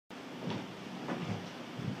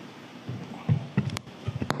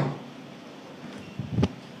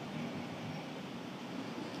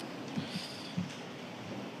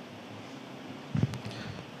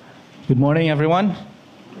Good morning, everyone.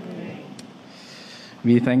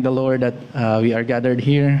 We thank the Lord that we are gathered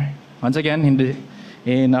here once again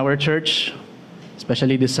in our church,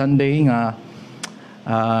 especially this Sunday nga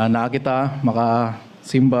naa kita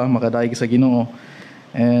makasimba, makadaig sa Ginoo.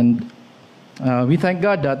 And we thank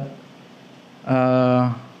God that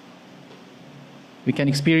we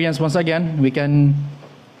can experience once again, we can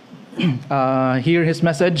hear His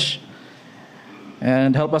message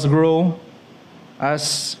and help us grow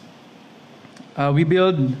as we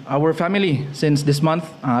build our family. Since this month,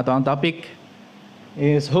 ang topic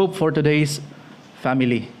is hope for today's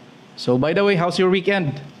family. So by the way, how's your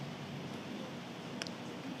weekend?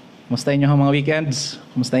 Kumusta inyo ang mga weekends?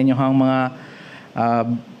 Kumusta inyo ang mga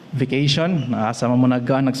vacation? Sama mo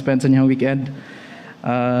nag-spend sa inyong weekend?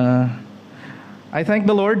 I thank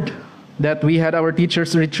the Lord that we had our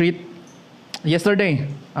teachers retreat yesterday,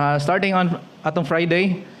 starting on atong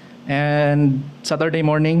Friday and Saturday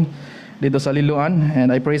morning dito sa Liloan.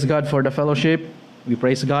 And I praise God for the fellowship. We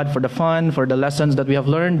praise God for the fun, for the lessons that we have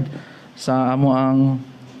learned sa amo ang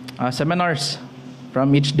seminars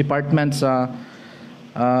from each department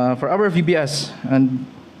for our VBS and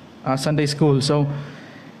Sunday school. So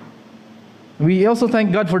we also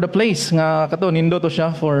thank God for the place nga kato nindo to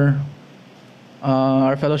siya for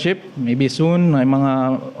our fellowship. Maybe soon ay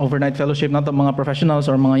mga overnight fellowship nato mga professionals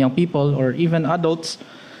or mga young people or even adults.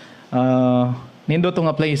 Nindo to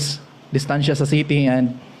nga place, distansya sa city,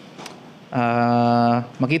 and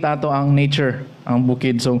makita ato ang nature, ang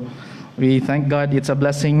bukid. So we thank God. It's a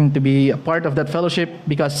blessing to be a part of that fellowship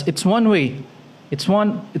because it's one way. It's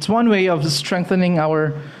one way of strengthening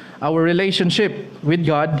our relationship with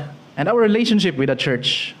God and our relationship with the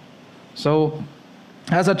church. So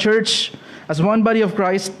as a church, as one body of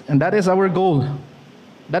Christ, and that is our goal.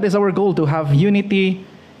 That is our goal, to have unity,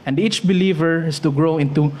 and each believer is to grow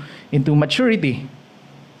into maturity.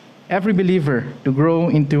 Every believer to grow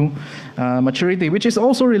into maturity, which is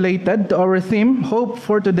also related to our theme, hope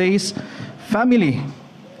for today's family.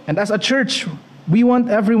 And as a church, we want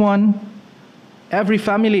everyone, every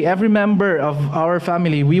family, every member of our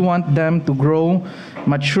family, we want them to grow,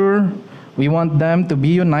 mature. We want them to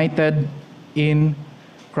be united in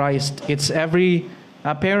Christ. It's every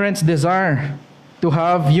parent's desire to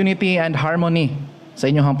have unity and harmony sa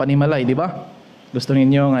inyong panimalay, di ba? Gusto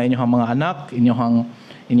ninyo nga inyong mga anak,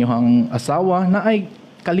 inyong asawa na ay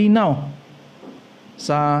kalinaw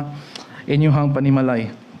sa inyong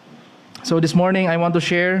panimalay. So this morning, I want to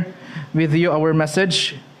share with you our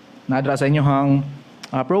message na adra sa inyong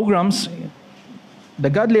programs, the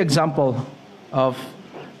godly example of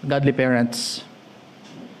godly parents.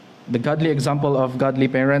 The godly example of godly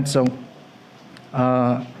parents. So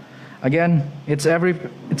again, it's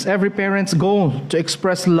every parent's goal to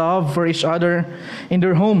express love for each other in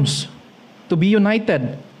their homes, to be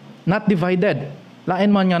united, not divided.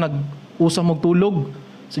 Lain man nga nag-usang magtulog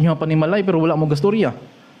sa inyong panimalay pero wala mo gastorya.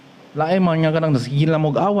 Lain man nga kanang nasigil na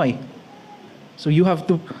mo away. So you have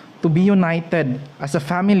to be united as a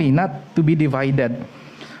family, not to be divided.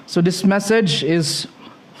 So this message is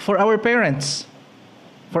for our parents.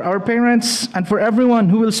 For our parents and for everyone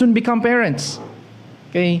who will soon become parents.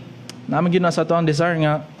 Okay? Naman yun na sa ito ang desire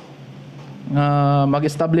nga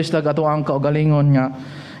mag-establish lag ato ang kaugalingon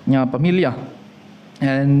nga pamilya.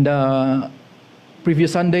 And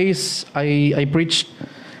previous Sundays, I preached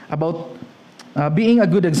about being a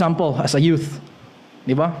good example as a youth.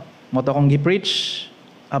 Di ba? Moto akong gi-preach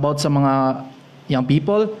about sa mga young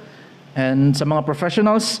people and sa mga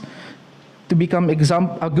professionals to become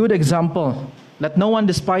a good example. Let no one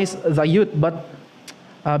despise the youth, but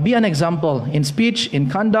be an example in speech, in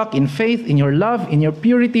conduct, in faith, in your love, in your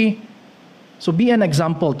purity. So be an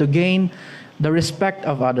example to gain the respect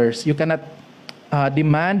of others. You cannot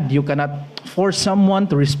demand, you cannot force someone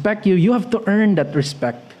to respect you. You have to earn that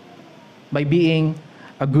respect by being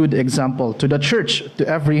a good example to the church, to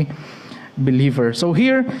every believer. So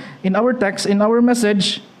here, in our text, in our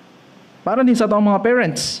message, para din sa itong mga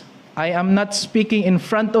parents, I am not speaking in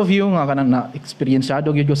front of you nga kanang na-experiensyado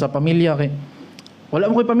gyud ko sa pamilya kay wala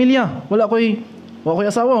mo koy pamilya, wala koy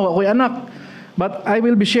asawa, wala koy anak. But I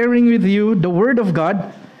will be sharing with you the word of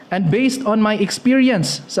God and based on my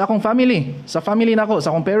experience sa akong family, sa family nako,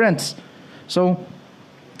 sa akong parents. So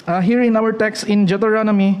here in our text in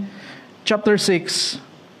Deuteronomy chapter 6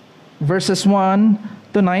 verses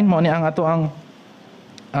 1 to 9 mo ni ang ato ang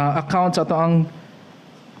account sa ato ang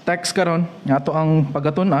text karon nga ato ang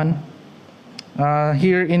pagatun-an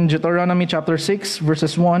here in Deuteronomy chapter 6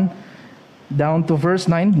 verses 1 down to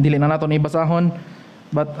verse 9. Dili na nato ni basahon,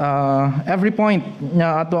 but every point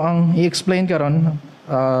nga ato ang i-explain karon,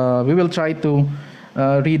 we will try to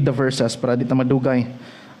read the verses para di ta madugay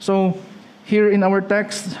So, here in our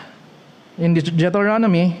text, in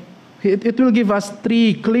Deuteronomy, it will give us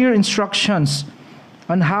 3 clear instructions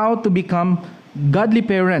on how to become godly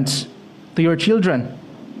parents to your children.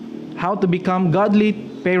 How to become godly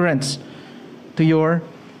parents to your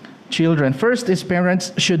children. First is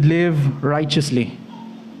parents should live righteously.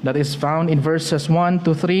 That is found in verses 1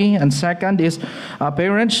 to 3. And second is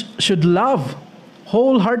parents should love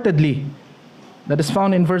wholeheartedly. That is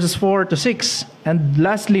found in verses 4 to 6. And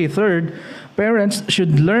lastly, third, parents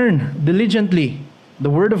should learn diligently the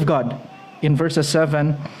Word of God in verses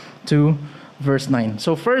 7 to verse 9.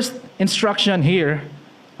 So first instruction here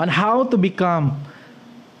on how to become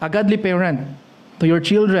a godly parent to your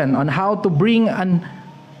children, on how to bring an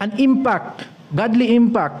impact, godly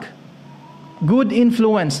impact, good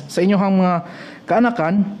influence sa inyong mga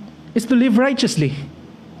kaanakan is to live righteously.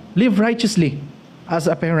 Live righteously as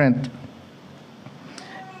a parent.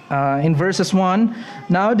 In verses 1,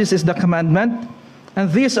 now this is the commandment,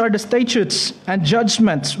 and these are the statutes and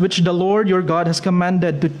judgments which the Lord your God has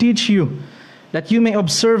commanded to teach you, that you may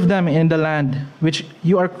observe them in the land which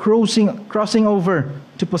you are crossing over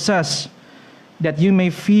to possess, that you may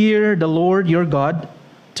fear the Lord your God,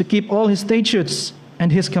 to keep all his statutes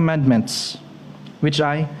and his commandments, which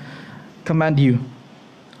I command you.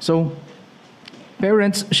 So,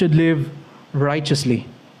 parents should live righteously,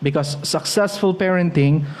 because successful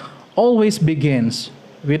parenting always begins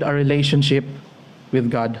with a relationship with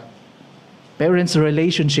God. Parents'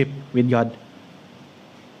 relationship with God.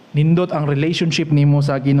 Nindot ang relationship nimo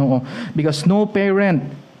sa Ginoo, because no parent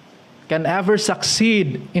can ever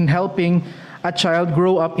succeed in helping a child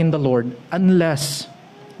grow up in the Lord unless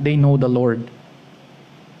they know the Lord.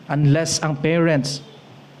 Unless ang parents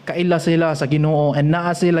kaila sila sa Ginoo and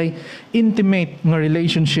naa sila'y intimate nga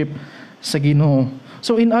relationship sa Ginoo.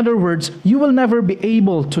 So in other words, you will never be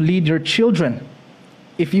able to lead your children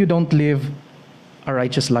if you don't live a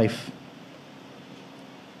righteous life.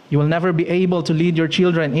 You will never be able to lead your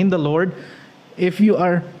children in the Lord if you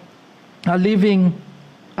are living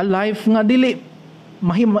a life nga dili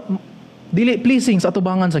pleasing sa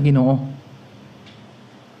atubangan sa Ginoo.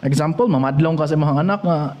 Example, mamadlong ka sa mga anak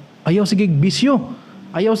nga ayaw sigig bisyo,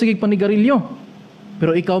 ayaw sigig panigarilyo.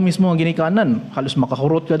 Pero ikaw mismo ang ginikanan, halos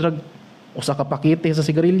makahurot ka drag o sa kapakite sa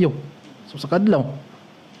sigarilyo. So sa kadlaw.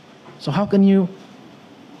 So how can you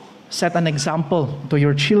set an example to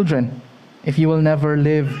your children if you will never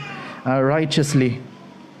live righteously?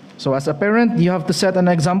 So as a parent, you have to set an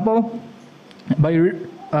example by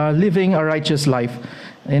living a righteous life.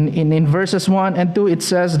 In verses 1 and 2, it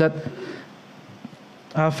says that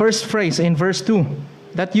first phrase in verse 2,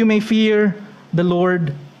 that you may fear the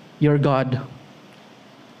Lord your God.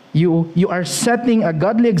 You are setting a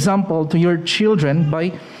godly example to your children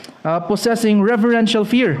by possessing reverential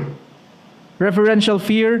fear. Reverential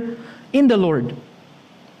fear in the Lord.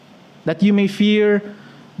 That you may fear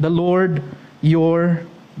the Lord your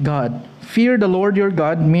God. Fear the Lord your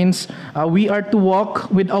God means we are to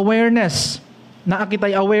walk with awareness.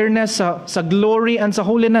 Naakitay awareness sa glory and sa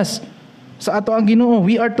holiness. Sa ato ang Ginoo,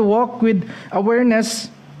 we are to walk with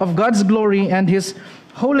awareness of God's glory and His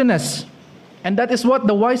holiness. And that is what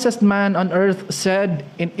the wisest man on earth said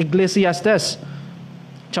in Ecclesiastes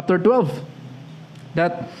chapter 12.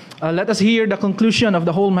 That let us hear the conclusion of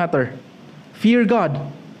the whole matter. Fear God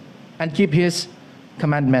and keep His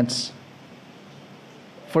commandments.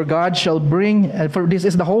 For God shall bring, and for this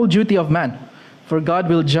is the whole duty of man. For God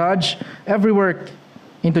will judge every work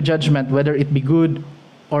into judgment, whether it be good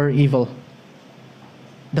or evil.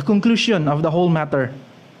 The conclusion of the whole matter.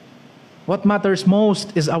 What matters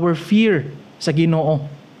most is our fear sa Ginoo.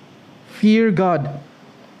 Fear God.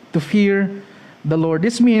 To fear the Lord.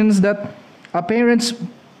 This means that a parent's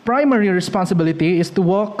primary responsibility is to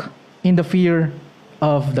walk in the fear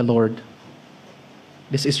of the Lord.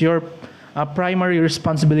 This is your primary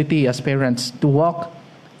responsibility as parents, to walk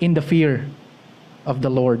in the fear of the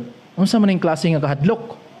Lord. Unsa man ning klase nga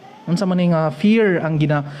kahadlok? Unsa man ning fear ang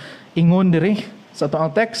ginaingon diri sa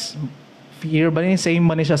toang text? Fear ba ni same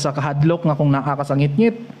ba ni siya sa kahadlok nga kung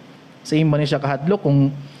nakakasangit-ngit? Same ba ni siya kahadlok kung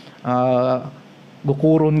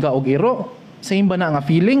gukuron ka og iro? Same ba na nga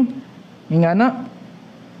feeling? Nga na.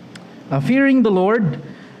 Fearing the Lord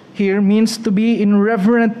here means to be in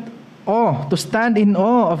reverent awe, to stand in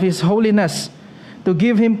awe of His holiness, to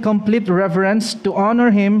give Him complete reverence, to honor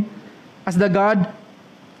Him as the God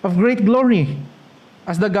of great glory,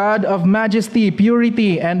 as the God of majesty,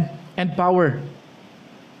 purity, and power.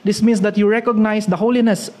 This means that you recognize the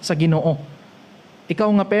holiness sa Ginoo. Ikaw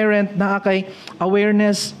nga parent, naa kay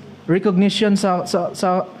awareness, recognition sa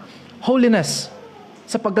holiness,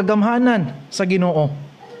 sa pagkagamhanan sa Ginoo.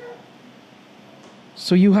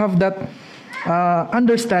 So you have that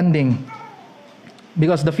understanding,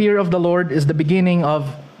 because the fear of the Lord is the beginning of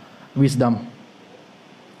wisdom.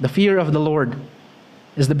 The fear of the Lord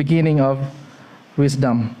is the beginning of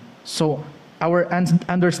wisdom. So our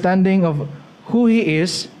understanding of who He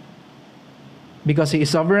is, because He is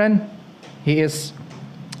sovereign, He is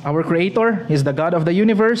our Creator, He is the God of the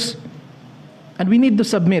universe, and we need to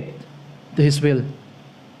submit to His will.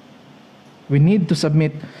 We need to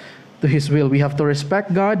submit to His will. We have to respect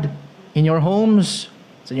God in your homes,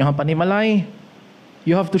 sa inyong panimalay.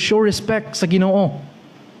 You have to show respect sa Ginoo.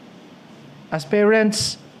 As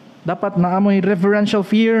parents, dapat naamoy reverential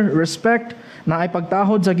fear, respect, na ay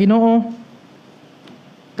pagtahod sa Ginoo.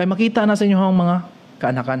 Kay makita na sa inyong mga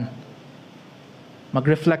kaanakan.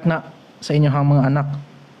 Mag-reflect na sa inyong mga anak.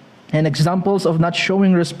 And examples of not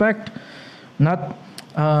showing respect, not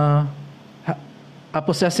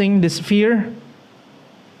possessing this fear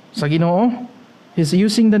sa Ginoo, is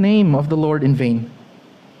using the name of the Lord in vain.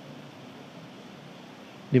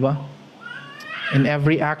 Diba? In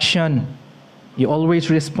every action, you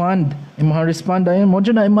always respond. Yung mga respond, ayun mo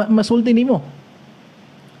dyan na masulti nimo.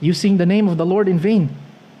 Using the name of the Lord in vain.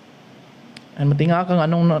 And matinga ka nga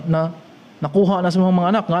anong nakuha na sa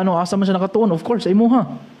mga anak, nga anong asa man siya nakatuon, of course, ay muha.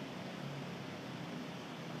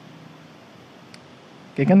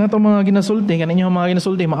 Kaya ka na itong mga ginasulti, kaninyo mga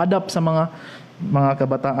ginasulti, ma-adapt sa mga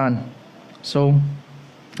kabataan. So,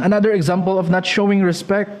 another example of not showing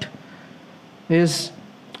respect is,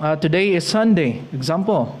 today is Sunday.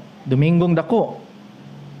 Example, Domingong dako.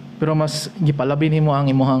 Pero mas gipalabi nimo ang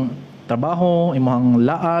imong trabaho, imong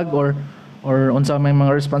laag, or unsa may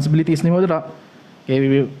mga responsibilities nimo dira.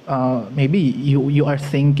 Kay maybe you are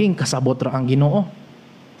thinking kasabot ra ang Ginoo.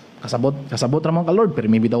 Kasabot ra man ka Lord, pero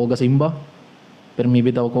maybe daw ka simba. Pero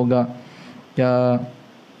maybe daw ko ga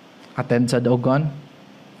attend sa daogan.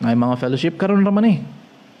 Ngay mga fellowship karon ra man eh.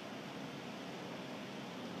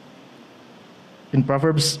 In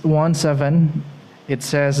Proverbs 1:7, it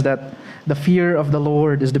says that the fear of the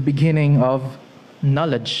Lord is the beginning of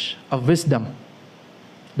knowledge, of wisdom.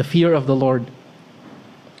 The fear of the Lord.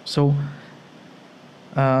 So,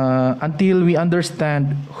 until we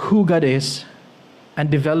understand who God is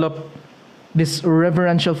and develop this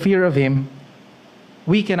reverential fear of Him,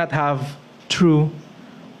 we cannot have true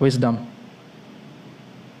wisdom.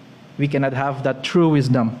 We cannot have that true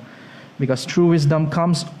wisdom, because true wisdom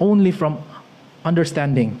comes only from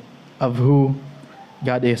understanding of who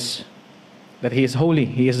God is. That He is holy,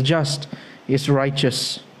 He is just, He is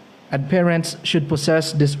righteous. And parents should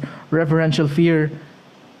possess this reverential fear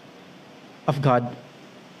of God.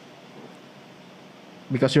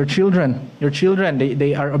 Because your children,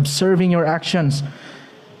 they are observing your actions.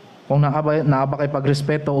 Kung naaba kay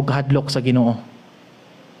pagrespeto o kahadlok sa Ginoo.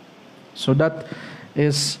 So that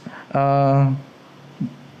is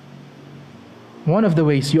one of the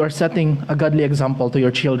ways you are setting a godly example to your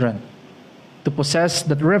children, to possess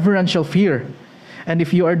that reverential fear. And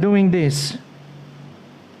if you are doing this,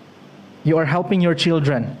 you are helping your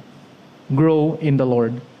children grow in the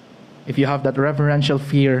Lord, if you have that reverential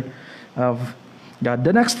fear of God.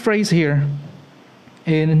 The next phrase here,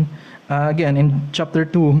 again in chapter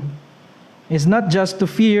 2, is not just to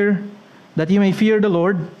fear, that you may fear the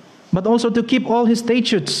Lord, but also to keep all His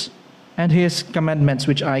statutes and His commandments,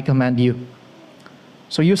 which I command you.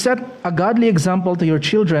 So you set a godly example to your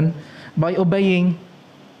children by obeying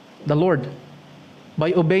the Lord,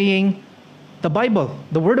 by obeying the Bible,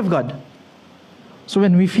 the Word of God. So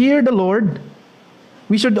when we fear the Lord,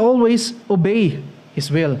 we should always obey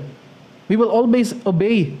His will. We will always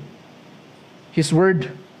obey His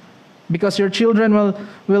Word, because your children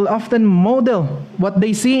will often model what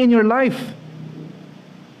they see in your life.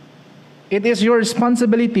 It is your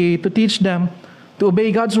responsibility to teach them to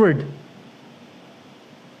obey God's Word.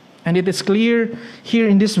 And it is clear here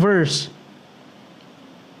in this verse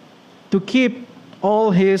to keep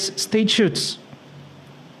all His statutes,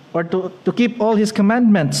 or to keep all His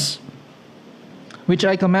commandments, which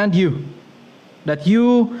I command you, that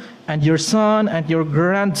you and your son and your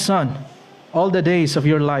grandson, all the days of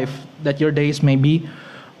your life, that your days may be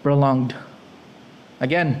prolonged.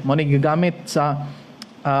 Again, mo ni gigamit sa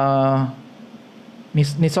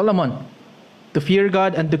ni Solomon, to fear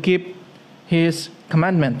God and to keep His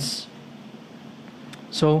commandments.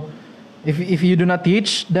 So, if you do not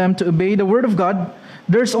teach them to obey the Word of God,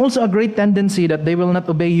 there's also a great tendency that they will not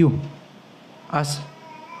obey you as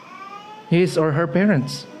his or her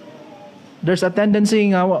parents. There's a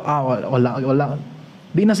tendency nga, wala.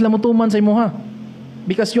 Di na sila mutuman sa imo ha.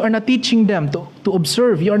 Because you are not teaching them to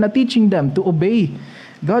observe. You are not teaching them to obey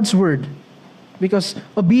God's Word. Because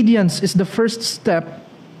obedience is the first step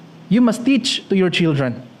You must teach to your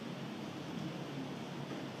children.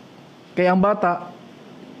 Kaya ang bata,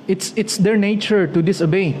 it's their nature to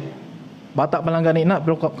disobey. Bata pa lang gani na,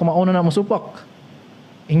 pero kamauna na mo supak.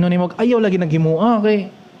 Ingnon ni mag ayaw lagi naghimua kay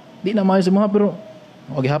di na maayo sa mga, pero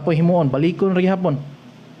wag hapon himuon, balikon ra gihapon.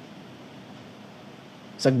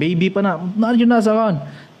 Sag baby pa na, nandiyo na sa kan.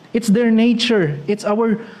 It's their nature. It's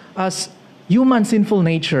our as human sinful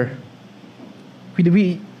nature.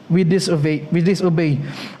 We disobey.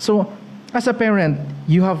 So, as a parent,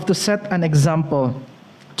 you have to set an example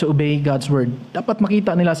to obey God's word. Dapat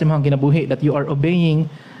makita nila sa mga kinabuhi that you are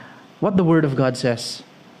obeying what the word of God says.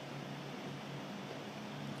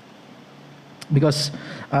 Because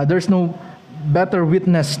there's no better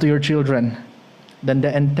witness to your children than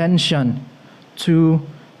the intention to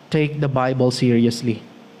take the Bible seriously.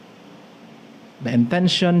 The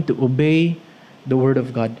intention to obey the word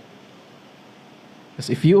of God. Because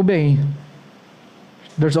if you obey,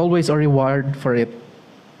 there's always a reward for it.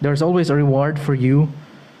 There's always a reward for you,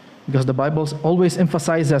 because the Bible always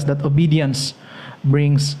emphasizes that obedience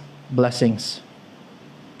brings blessings.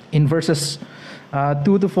 In verses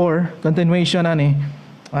 2 to 4, continuation ani,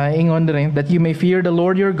 ingon rin, that you may fear the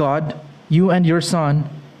Lord your God, you and your son,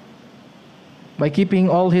 by keeping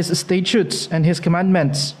all His statutes and His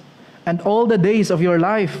commandments, and all the days of your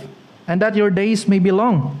life, and that your days may be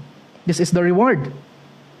long. This is the reward,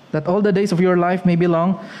 that all the days of your life may be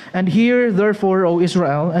long. And hear therefore, O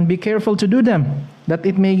Israel, and be careful to do them, that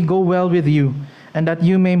it may go well with you, and that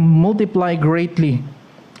you may multiply greatly,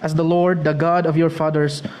 as the Lord, the God of your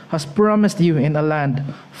fathers, has promised you in a land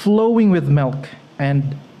flowing with milk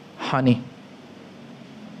and honey.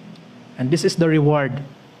 And this is the reward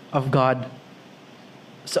of God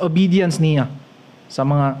sa obedience niya sa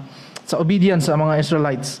obedience sa mga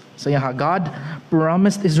Israelites. So God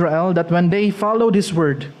promised Israel that when they followed His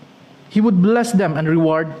word, He would bless them and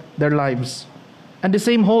reward their lives. And the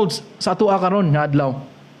same holds sa atua karon nga adlaw,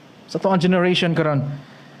 sa atoang generation karon.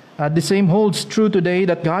 The same holds true today,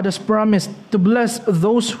 that God has promised to bless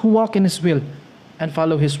those who walk in His will and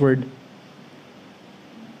follow His word.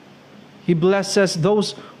 He blesses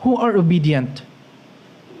those who are obedient.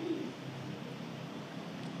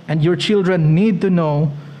 And your children need to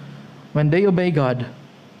know, when they obey God,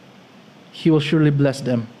 He will surely bless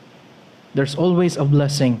them. There's always a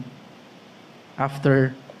blessing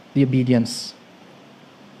after the obedience.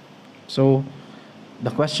 So,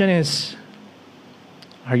 the question is,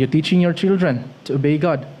 are you teaching your children to obey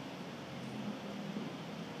God?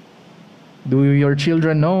 Do your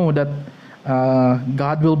children know that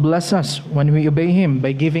God will bless us when we obey Him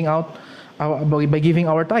by giving our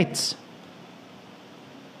tithes,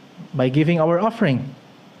 by giving our offering?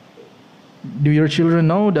 Do your children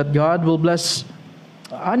know that God will bless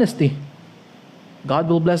honesty? God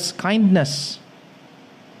will bless kindness.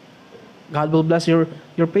 God will bless your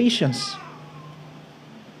patience.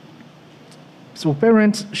 So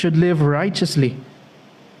parents should live righteously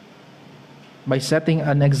by setting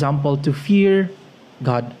an example to fear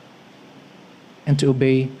God and to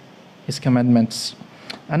obey His commandments.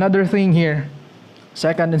 Another thing here,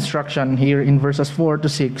 second instruction here in verses 4 to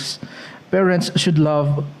 6, parents should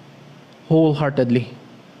love wholeheartedly.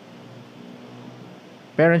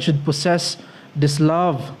 Parents should possess this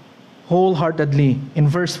love wholeheartedly. In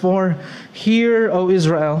verse 4, hear, O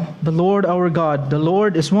Israel, the Lord our God, the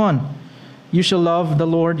Lord is one. You shall love the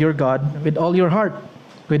Lord your God with all your heart,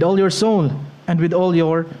 with all your soul, and with all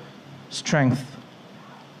your strength.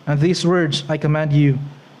 And these words I command you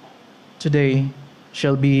today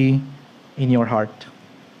shall be in your heart.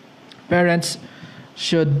 Parents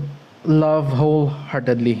should love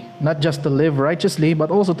wholeheartedly, not just to live righteously,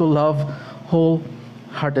 but also to love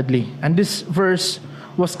wholeheartedly. And this verse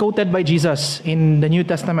was quoted by Jesus in the New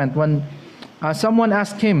Testament when someone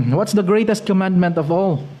asked Him, what's the greatest commandment of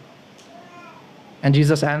all? And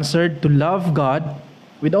Jesus answered, to love God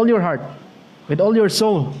with all your heart, with all your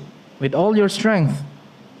soul, with all your strength.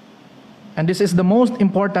 And this is the most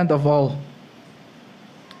important of all.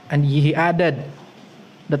 And He added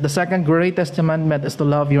that the second greatest commandment is to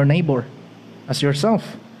love your neighbor as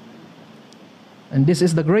yourself. And this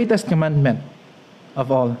is the greatest commandment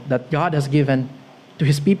of all that God has given to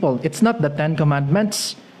His people. It's not the 10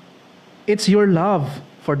 commandments. It's your love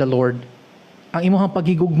for the Lord. Ang imong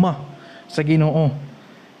pagigugma sa Ginoo.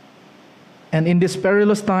 And in these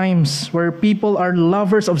perilous times where people are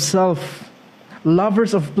lovers of self,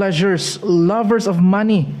 lovers of pleasures, lovers of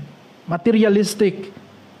money, materialistic,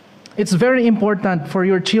 it's very important for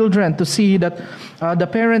your children to see that the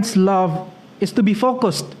parents' love is to be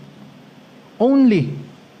focused only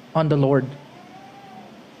on the Lord.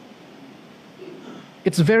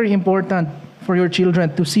 It's very important for your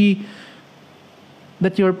children to see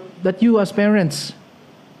that you as parents,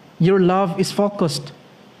 your love is focused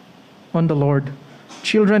on the Lord.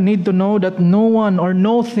 Children need to know that no one or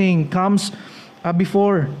no thing comes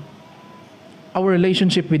before our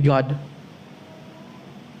relationship with God.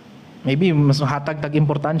 Maybe mas hatag tag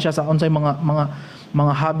importansya sa unsay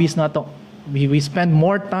mga hobbies nato. We spend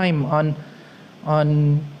more time on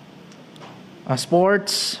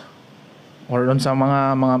sports or on sa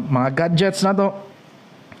mga gadgets nato.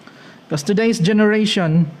 Because today's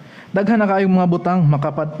generation, daghan na kayong mga butang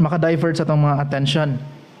makadivert sa atong mga attention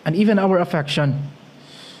and even our affection.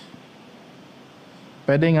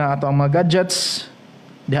 Pwede nga ato ang mga gadgets,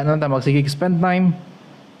 dihan na lang tayo magsige spend time.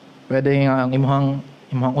 Pwede nga ang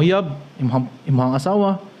imong uyab, imong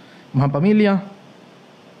asawa, imong pamilya.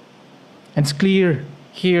 And it's clear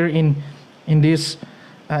here in this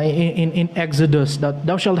in Exodus that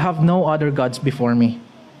thou shalt have no other gods before me.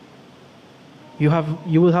 You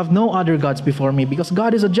will have no other gods before me, because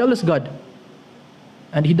God is a jealous God.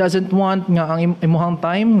 And He doesn't want nga ang imong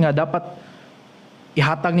time nga dapat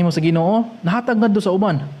ihatag nimo sa Ginoo, nahatag ngadto sa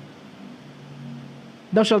uban.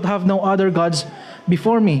 Thou shalt have no other gods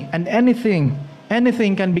before me. And anything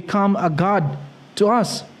can become a god to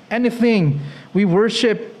us. Anything we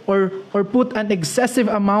worship or put an excessive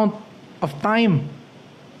amount of time,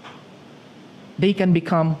 they can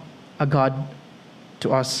become a god to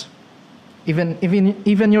us.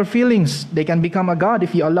 Even your feelings, they can become a god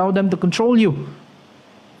if you allow them to control you.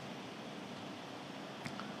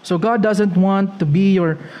 So God doesn't want to be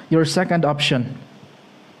your second option.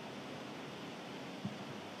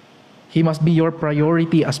 He must be your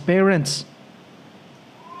priority as parents.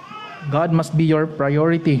 God must be your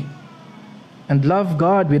priority. And love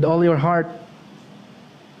God with all your heart.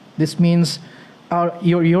 This means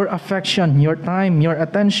your affection, your time, your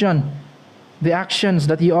attention, the actions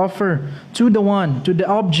that you offer to the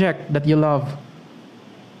object that you love.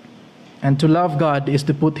 And to love God is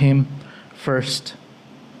to put Him first.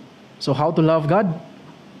 So how to love God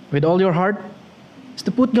with all your heart is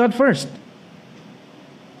to put God first.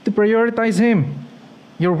 To prioritize Him.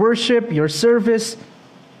 Your worship, your service,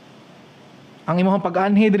 ang imong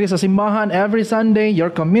pag-anhi diri sa simbahan every Sunday, your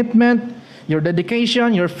commitment, your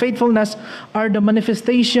dedication, your faithfulness are the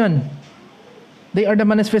manifestation. They are the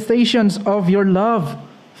manifestations of your love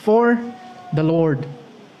for the Lord.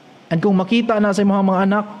 And kung makita na sa imong mga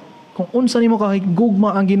anak, kung unsa nimo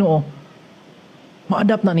kahigugma ang Ginoo,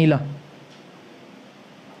 ma-adapt na nila.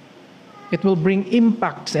 It will bring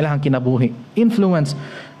impact sa ilahang kinabuhi, influence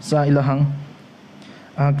sa ilahang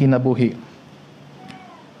kinabuhi.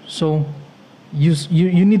 So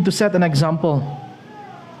you need to set an example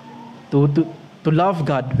to love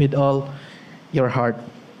God with all your heart.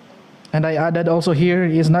 And I added also here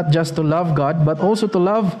is not just to love God, but also to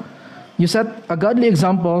love. You set a godly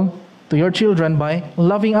example to your children by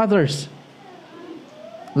loving others.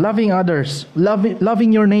 Loving others,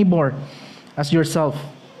 loving your neighbor as yourself.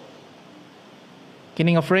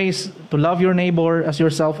 Kining a phrase, to love your neighbor as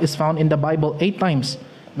yourself, is found in the Bible 8 times.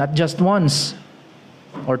 Not just once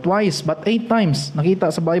or twice, but 8 times.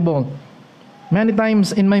 Nakita sa Bible. Many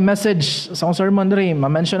times in my message, sa sermon rin,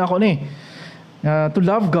 ma-mention ako ni, to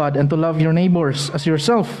love God and to love your neighbors as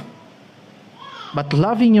yourself. But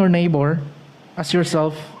loving your neighbor as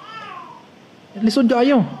yourself, lisod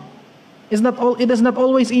kayo. It is not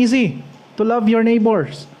always easy to love your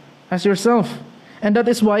neighbors as yourself. And that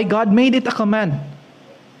is why God made it a command.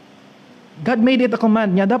 God made it a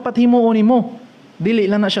command. Nya dapat himuon mo. Dili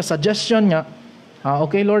lang na siya suggestion niya.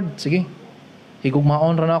 Okay Lord, sige.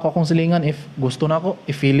 Higugmaon ra na ako akong silingan if gusto na ako,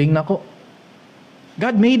 if feeling na ako.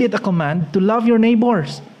 God made it a command to love your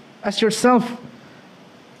neighbors as yourself.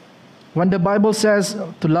 When the Bible says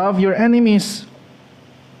to love your enemies,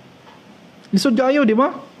 lisod kayo, di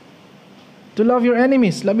ba? To love your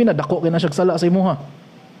enemies. Labi na, dako kina siya sala sa imuha.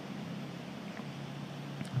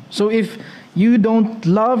 So if you don't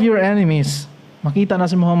love your enemies, makita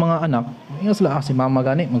na sa mga anak, ingas la, si mama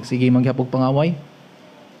gani, magsige maghapog pangaway.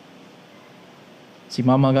 Si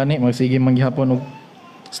mama gani, magsige maghapon og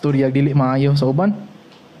storya dili maayo sa uban.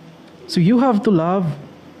 So you have to love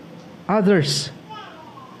others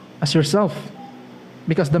as yourself.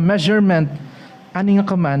 Because the measurement, ani nga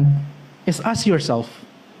command, is as yourself.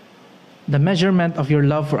 The measurement of your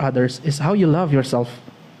love for others is how you love yourself.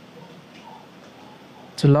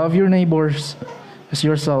 To love your neighbors as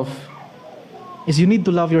yourself is you need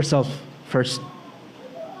to love yourself first.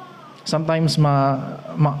 Sometimes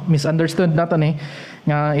misunderstood natin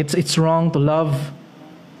it's wrong to love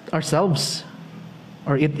ourselves,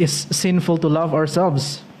 or it is sinful to love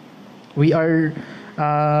ourselves. We are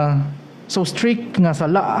So strict nga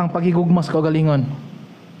sala ang paghigugma sa kaugalingon.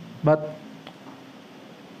 But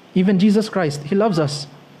even Jesus Christ, He loves us.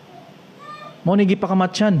 Mao ni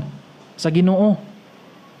gipakamatyan sa Ginoo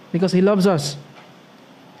because He loves us.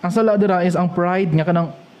 Ang sala dira is ang pride nga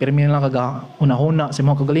kanang permi lang kaga una-una sa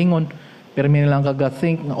imong kaugalingon, permi lang kaga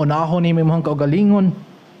think nga unahon ni imong kaugalingon.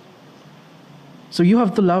 So you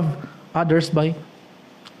have to love others by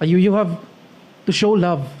you have to show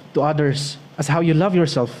love to others as how you love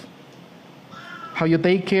yourself. How you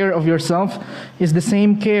take care of yourself is the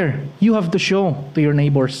same care you have to show to your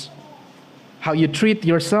neighbors. How you treat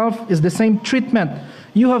yourself is the same treatment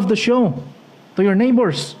you have to show to your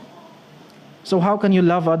neighbors. So how can you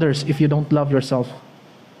love others if you don't love yourself?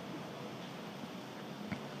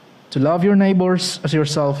 To love your neighbors as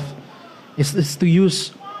yourself is to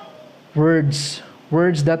use words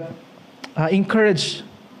that encourage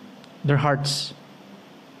their hearts.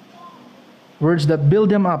 Words that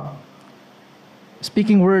build them up.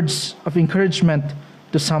 Speaking words of encouragement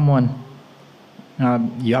to someone.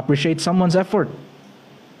 You appreciate someone's effort.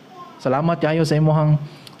 Salamat kayo sa imong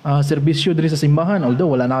serbisyo diri sa simbahan,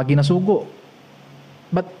 although wala na ginasugo.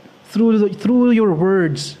 But through your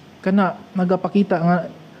words, kana nagapakita nga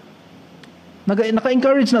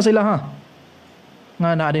naka-encourage na sila ha.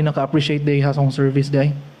 Nga na din naka-appreciate day ha sa service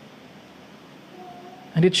day.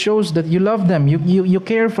 And it shows that you love them, you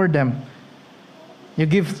care for them. You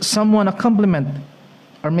give someone a compliment.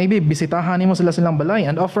 Or maybe bisitahan mo silang balay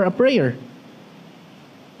and offer a prayer.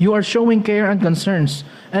 You are showing care and concerns.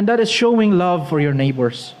 And that is showing love for your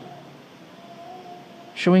neighbors.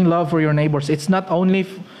 Showing love for your neighbors. It's not only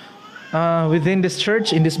within this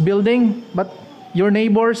church, in this building, but your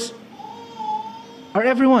neighbors are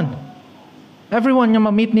everyone. Everyone nga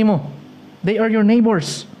ma-meet nimo. They are your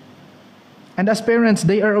neighbors. And as parents,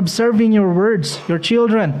 they are observing your words. Your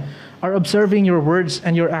children are observing your words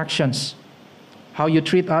and your actions. How you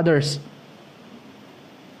treat others.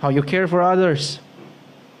 How you care for others.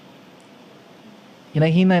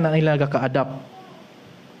 Hinahinay na nila ka-adapt.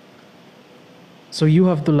 So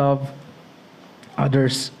you have to love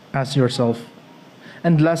others as yourself.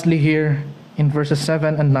 And lastly here, in verses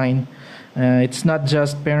 7 and 9, it's not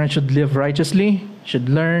just parents should live righteously, should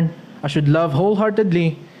love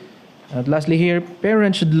wholeheartedly. And lastly here,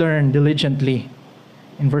 parents should learn diligently.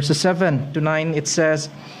 In verses 7 to 9, it says,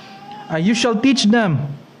 you shall teach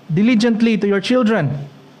them diligently to your children,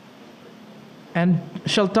 and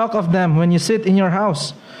shall talk of them when you sit in your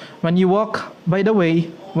house, when you walk by the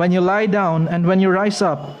way, when you lie down, and when you rise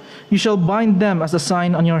up. You shall bind them as a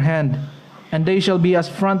sign on your hand, and they shall be as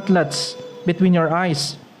frontlets between your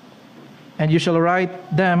eyes. And you shall write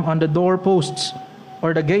them on the doorposts,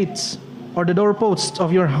 or the gates, or the doorposts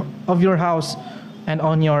of your house, and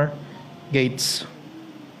on your gates.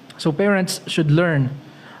 So parents should learn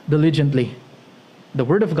diligently the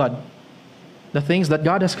Word of God, the things that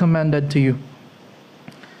God has commanded to you.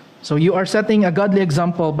 So you are setting a godly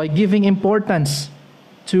example by giving importance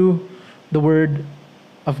to the Word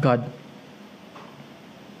of God.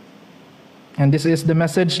 And this is the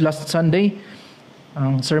message last Sunday,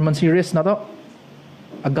 sermon series na to,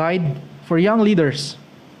 a guide for young leaders.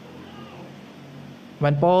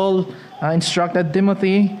 When Paul instructed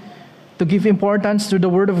Timothy to give importance to the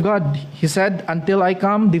Word of God, he said, until I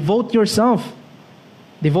come, devote yourself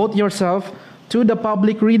to the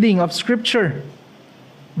public reading of Scripture.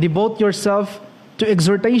 Devote yourself to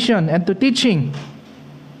exhortation and to teaching.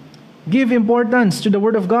 Give importance to the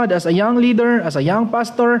Word of God as a young leader, as a young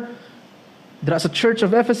pastor. As a church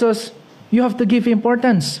of Ephesus, you have to give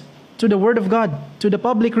importance to the Word of God, to the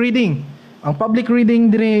public reading. Ang public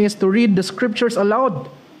reading dire is to read the Scriptures aloud.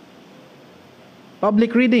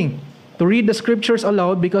 Public reading. To read the Scriptures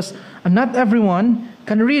aloud because not everyone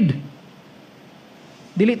can read.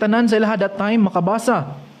 Dili tanan sa ilaha that time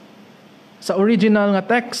makabasa sa original nga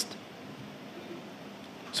text.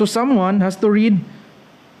 So someone has to read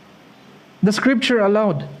the Scripture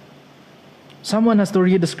aloud. Someone has to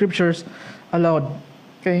read the Scriptures aloud.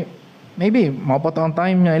 Okay, maybe mapato ang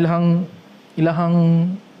time nga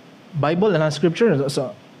ilahang Bible and Scripture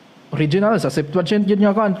sa original, sa Septuagint yun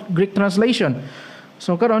nga kan Greek translation.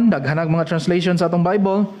 So karon daghanag mga translation sa atong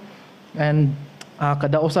Bible, and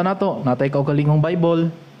kada usa nato natay kaugalingong Bible,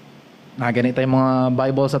 na ganit tay mga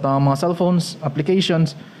Bible sa atong mga cellphones,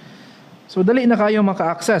 applications. So dali na kayo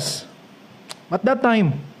maka-access. At that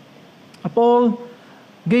time, Paul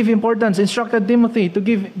gave importance, instructed Timothy to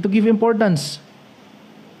give importance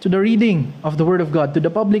to the reading of the Word of God, to the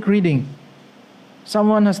public reading.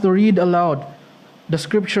 Someone has to read aloud the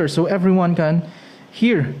Scripture so everyone can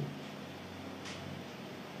hear.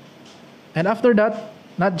 And after that,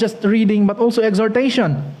 not just reading but also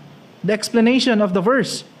exhortation. the explanation of the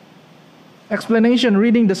verse. Explanation,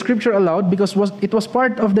 reading the scripture aloud, because it was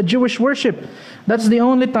part of the Jewish worship. That's the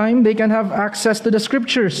only time they can have access to the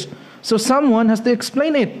scriptures. So someone has to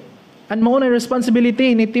explain it. And mo na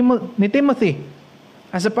responsibility ni Timothy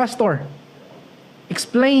as a pastor.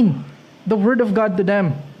 Explain the word of God to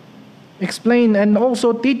them. Explain, and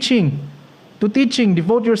also teaching. To teaching,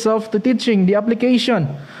 devote yourself to teaching, the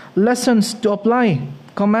application, lessons to apply,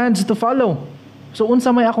 commands to follow. So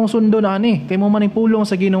unsa may akong sundo na ani, kay mo maning pulong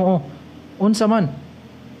sa Ginoo. Unsa man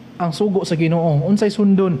ang sugo sa Ginoo, unsay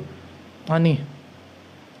sundon ani.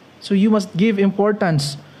 So you must give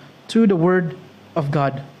importance to the word of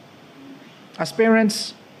God. As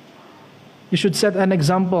parents, you should set an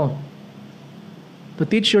example to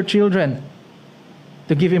teach your children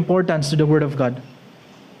to give importance to the word of God.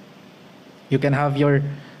 You can have your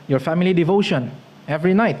family devotion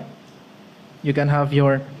every night. You can have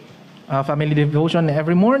your family devotion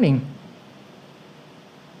every morning.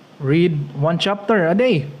 Read one chapter a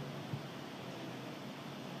day.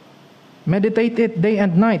 Meditate it day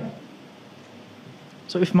and night.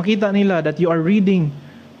 So if makita nila that you are reading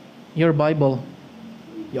your Bible,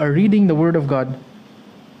 you are reading the Word of God,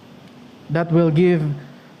 that will give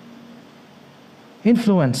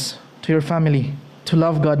influence to your family to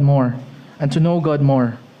love God more and to know God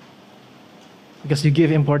more, because you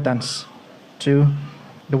give importance to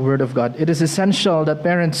the Word of God. It is essential that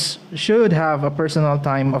parents should have a personal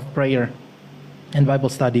time of prayer and Bible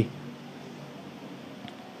study.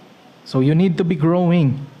 So you need to be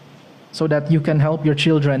growing so that you can help your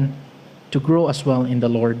children to grow as well in the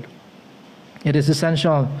Lord. It is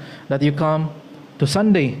essential that you come to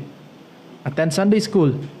Sunday, attend Sunday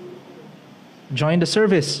school, join the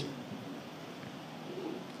service.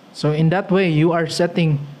 So in that way, you are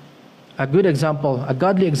setting a good example, a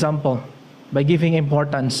godly example, by giving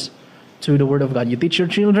importance to the Word of God. You teach your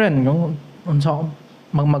children,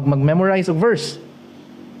 mag-memorize a verse.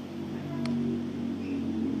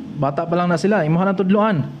 Bata pa lang na sila, imuha na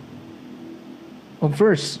tudloan of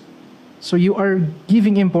verse. So you are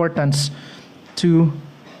giving importance to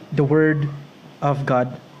the Word of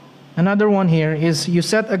God. Another one here is you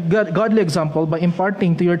set a godly example by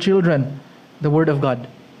imparting to your children the Word of God.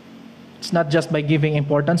 It's not just by giving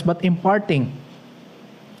importance, but imparting.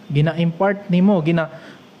 Gina-impart nimo,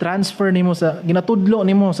 gina-transfer nimo sa, ginatudlo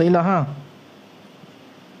nimo sa ilaha.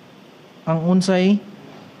 Ang unsay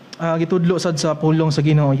gitudlo sad sa pulong sa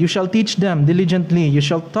Ginoo. You shall teach them diligently. You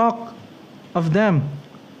shall talk of them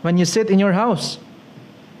when you sit in your house,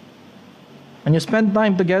 when you spend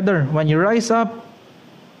time together, when you rise up,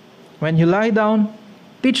 when you lie down.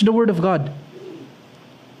 Teach the Word of God.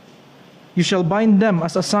 You shall bind them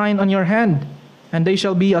as a sign on your hand, and they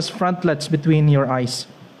shall be as frontlets between your eyes.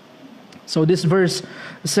 So this verse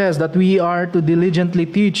says that we are to diligently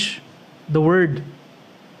teach the Word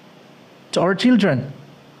to our children.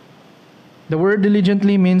 The word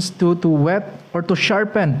diligently means to whet or to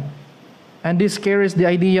sharpen. And this carries the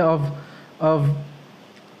idea of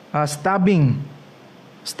stabbing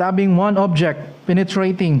one object,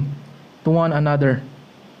 penetrating to one another.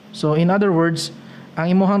 So in other words,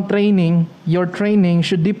 ang imuhang training, your training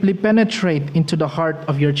should deeply penetrate into the heart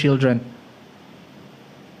of your children.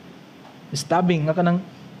 Stabbing, nga kanang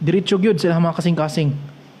diretso gyud sila mga kasing-kasing.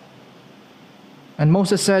 And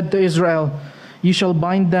Moses said to Israel, you shall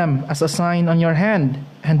bind them as a sign on your hand,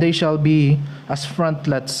 and they shall be as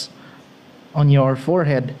frontlets on your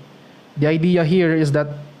forehead. The idea here is that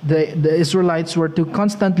the Israelites were to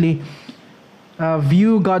constantly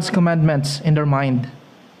view God's commandments in their mind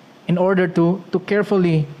in order to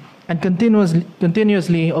carefully and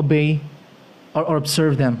continuously obey or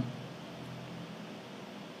observe them.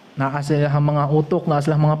 Naa sila mga utok, naa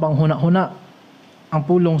sila mga panghuna-huna ang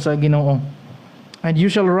pulong sa Ginoo. And you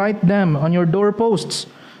shall write them on your doorposts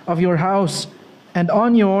of your house and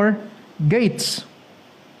on your gates.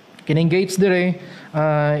 Kining gates dire,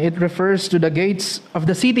 it refers to the gates of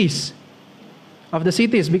the cities. Of the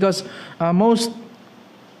cities, because most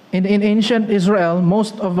in ancient Israel,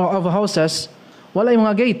 most of houses walay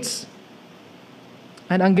mga gates.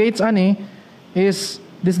 And ang gates ani is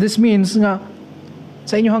this means nga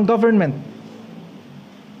sa inyong government,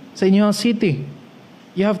 sa inyong city,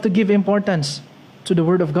 you have to give importance to the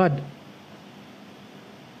Word of God.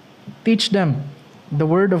 Teach them the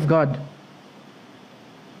Word of God.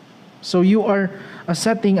 So you are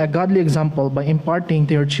setting a godly example by imparting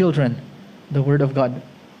to your children the Word of God.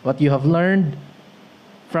 What you have learned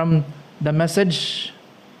from the message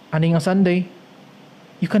aning nga Sunday,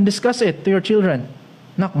 you can discuss it to your children.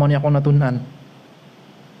 Nak, mo niya akong natunan.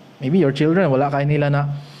 Maybe your children, wala kay nila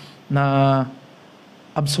na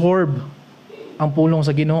absorb ang pulong sa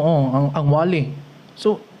Ginoo, ang wali.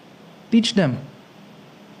 So, teach them.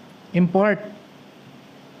 Impart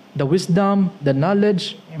the wisdom, the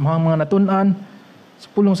knowledge, yung mga natunan sa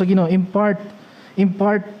pulong sa Ginoo. Impart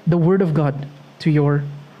the Word of God to your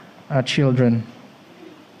children.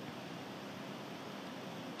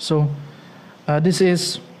 So, this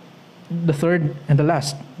is the third and the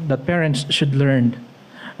last that parents should learn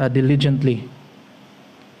diligently.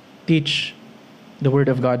 Teach the Word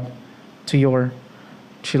of God to your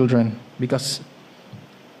children, because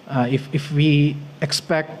if we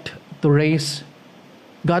expect to raise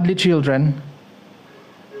godly children,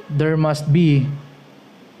 there must be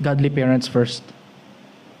godly parents first.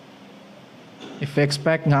 If we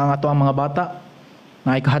expect nga ato ang mga bata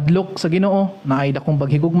na ay kahadlok sa Ginoo, na ay dakong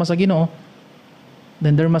paghigugma sa Ginoo,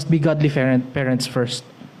 then there must be godly parents first.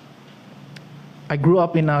 I grew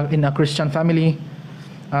up in a Christian family.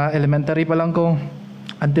 Elementary pa lang ko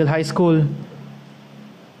until high school.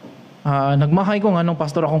 Nagmahay ko nga nung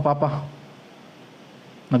pastor akong papa.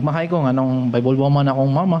 Nagmahay ko nga nung Bible woman akong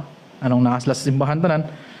mama. Anong naaslas sa simbahan tanan.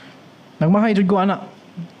 Nagmahay jud ko anak.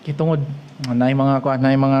 Kitungod na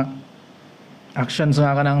mga actions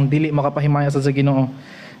nga kanang dili makapahimaya sa Ginoo.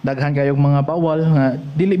 Daghan kayong mga bawal nga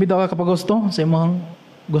dili bitaw ka kapagusto sa imong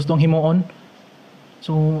gustong himuon.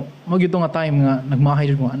 So magyuto nga time nga nagmahay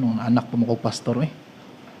jud ko anong anak pa mo kog pastor eh.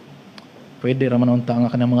 Pwede ra man unta nga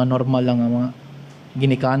kanang mga normal lang nga mga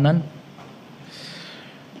ginikanan.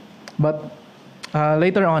 But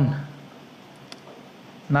later on,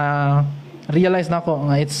 na realize na ko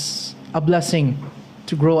nga it's a blessing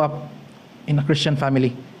to grow up in a Christian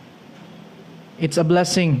family. It's a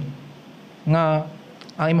blessing nga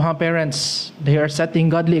ang mga parents, they are setting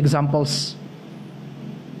godly examples.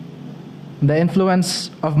 The influence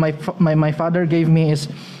of my father gave me is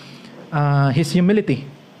his humility.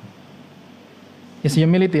 His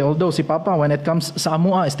humility, although si Papa, when it comes sa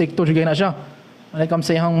amua, stricto jud na siya. When it comes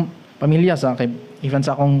sa iyang pamilya, even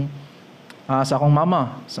sa akong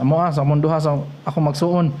mama, sa amua, sa akong duha, sa akong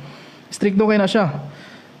magsuon, stricto kay na siya.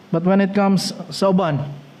 But when it comes sa uban,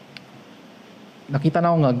 nakita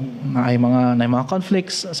na ako nga na mga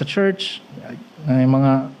conflicts sa church, na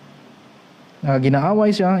mga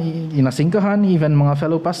ginaaway siya, inasingkahan, even mga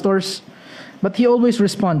fellow pastors. But he always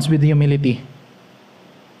responds with humility.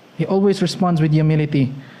 He always responds with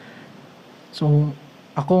humility. So,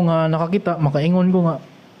 ako nga nakakita, makaingon ko nga,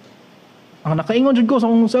 ang nakaingon jud ko sa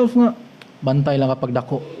akong self nga, bantay lang kapag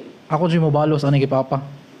dako. Ako jud mo balos ani kay Papa.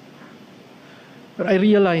 But I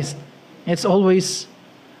realized, it's always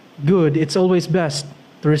good, it's always best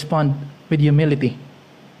to respond with humility.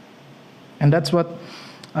 And that's what,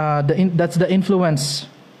 that's the influence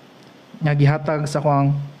nga gihatag sa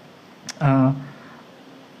akong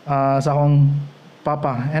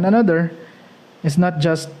Papa. And another is not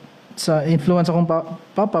just sa influence akong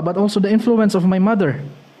Papa, but also the influence of my mother.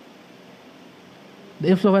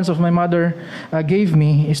 The influence of my mother gave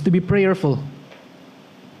me is to be prayerful.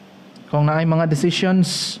 Kung naay mga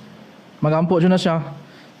decisions, magampo dyan na siya.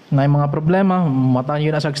 Naay mga problema,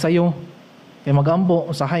 matayo na siya sayo. Kaya magampo,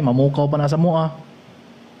 usahay, mamukaw pa na sa mua.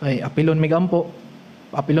 Kaya apilon migampo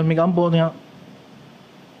niya.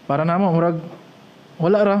 Para naman, murag,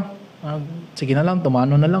 wala ra. Sige na lang,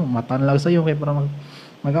 tumano na lang, mata na lang sa'yo kaya para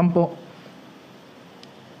magampo.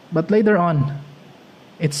 But later on,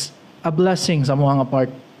 it's a blessing sa mga part.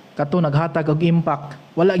 Kato naghatag og impact.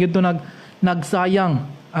 Wala gyud to nagsayang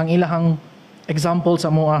ang ilahang example sa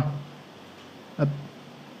mua. At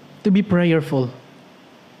to be prayerful.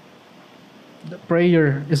 The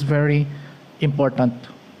prayer is very important.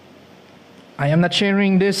 I am not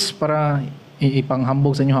sharing this para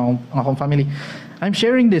ipanghambog sa inyo ang akong family. I'm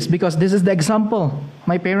sharing this because this is the example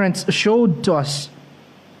my parents showed to us.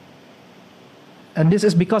 And this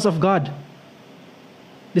is because of God.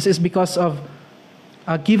 This is because of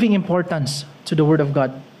giving importance to the Word of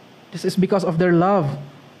God. This is because of their love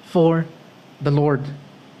for the Lord.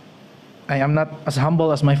 I am not as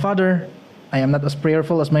humble as my father. I am not as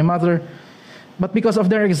prayerful as my mother. But because of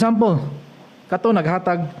their example, kato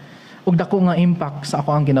naghatag og dako nga impact sa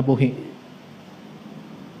ako ang kinabuhi.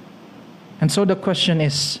 And so the question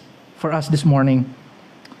is, for us this morning,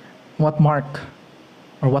 what mark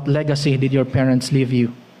or what legacy did your parents leave you?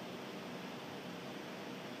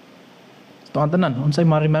 Ito ang tanan, unsay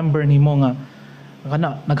ma-remember ni mo nga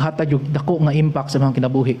naghatag yung dako nga impact sa mga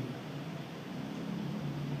kinabuhi.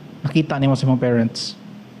 Nakita ni mo sa mga parents.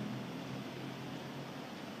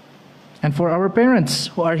 And for our parents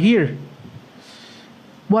who are here,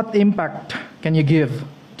 what impact can you give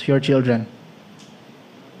to your children?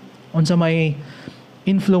 Unsa may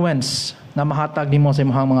influence na mahatag nimo sa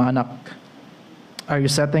imong mga anak? Are you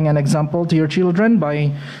setting an example to your children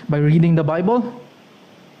by reading the Bible?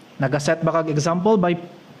 Nagaset ba kag example by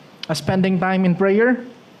spending time in prayer?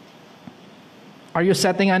 Are you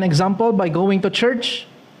setting an example by going to church?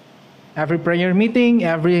 Every prayer meeting,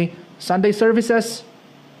 every Sunday services?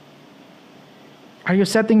 Are you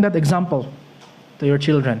setting that example to your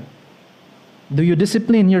children? Do you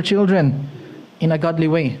discipline your children in a godly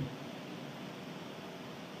way?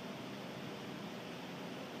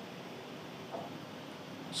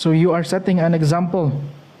 So you are setting an example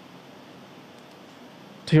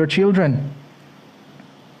to your children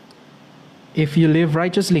if you live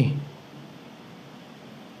righteously,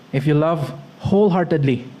 if you love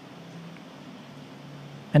wholeheartedly,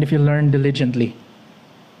 and if you learn diligently.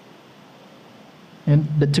 And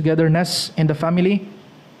the togetherness in the family,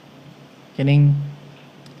 kining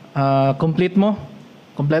complete mo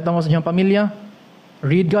sa inyong pamilya,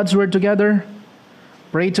 read God's Word together,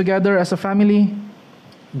 pray together as a family,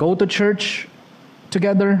 go to church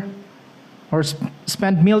together, or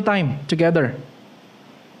spend meal time together.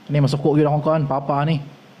 Kani masuko gyud akong kuan, papa ani.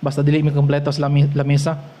 Basta dili mi kompleto sa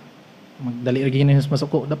lamesa. Magdali ra gyud ni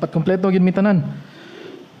masuko. Dapat kompleto gyud mi tanan.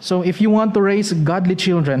 So if you want to raise godly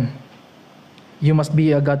children, you must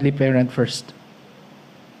be a godly parent first.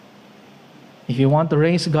 If you want to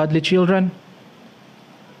raise godly children,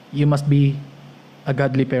 you must be a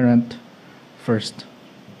godly parent first.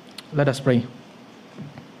 Let us pray.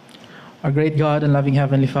 Our great God and loving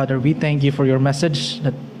Heavenly Father, we thank you for your message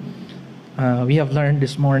that we have learned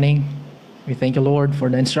this morning. We thank you, Lord, for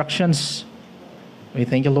the instructions. We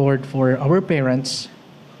thank you, Lord, for our parents,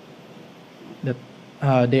 that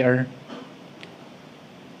they are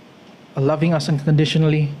loving us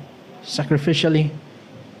unconditionally, sacrificially.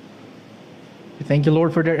 We thank you,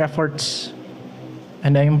 Lord, for their efforts.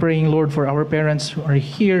 And I am praying, Lord, for our parents who are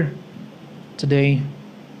here today.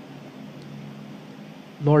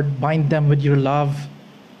 Lord, bind them with your love.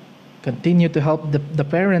 Continue to help the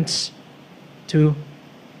parents to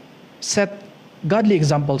set godly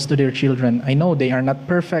examples to their children. I know they are not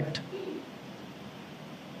perfect,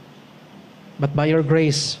 but by your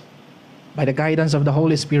grace, by the guidance of the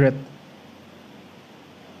Holy Spirit,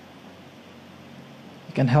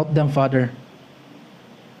 you can help them, Father,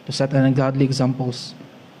 to set godly examples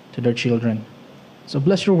to their children. So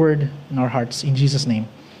bless your word in our hearts. In Jesus' name,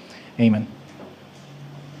 amen.